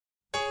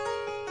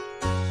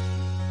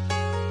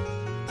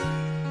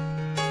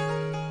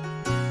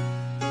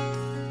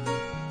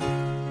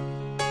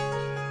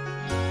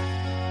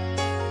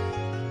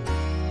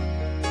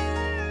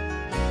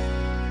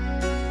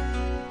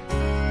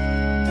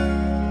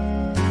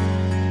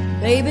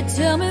Baby,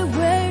 tell me,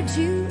 where'd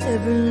you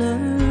ever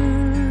learn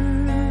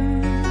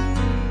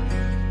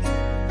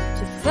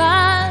to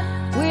fight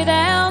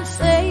without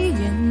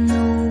saying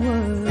no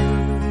word,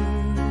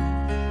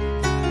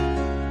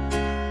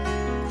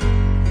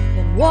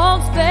 then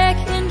waltz back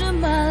into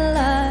my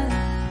life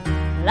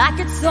like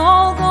it's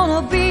all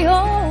gonna be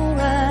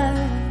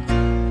alright?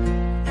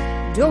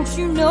 Don't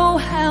you know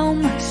how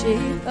much it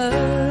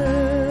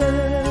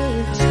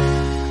hurts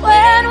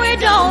when we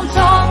don't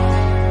talk,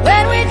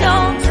 when we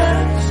don't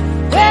touch,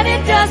 when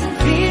it doesn't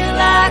feel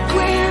like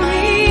we're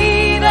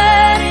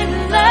even in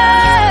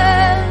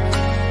love?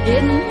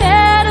 It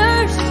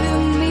matters to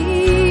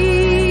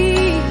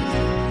me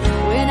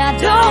when I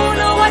don't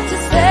know what to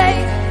say,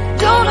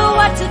 don't know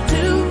what to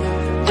do,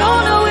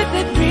 don't know if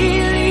it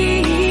really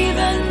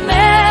even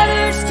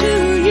matters to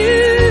you.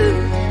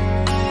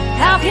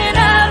 How can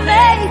I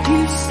make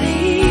you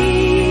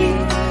see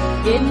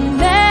it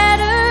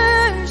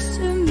matters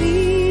to me?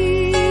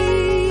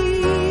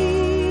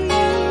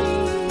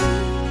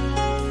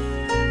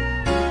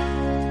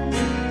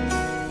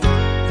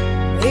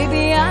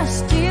 Maybe I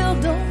still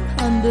don't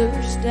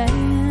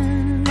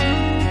understand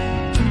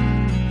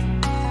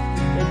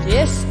the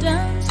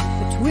distance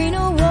between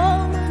a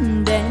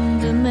woman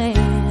and a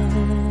man.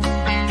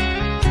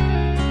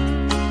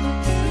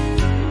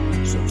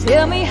 So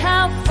tell me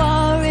how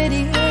far it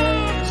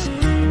is,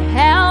 and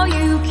how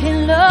you can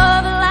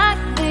love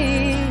like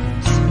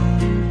this,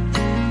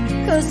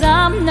 'cause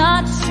I'm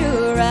not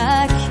sure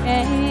I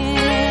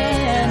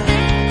can.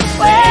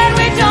 When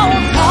we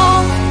don't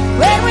talk,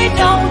 when we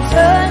don't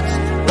touch,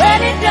 when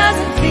it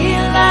doesn't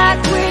feel like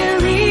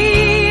we're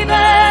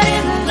even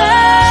in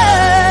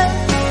love,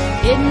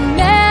 it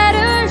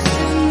matters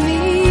to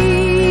me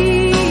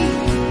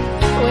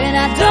when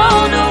I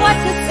don't know what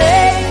to say,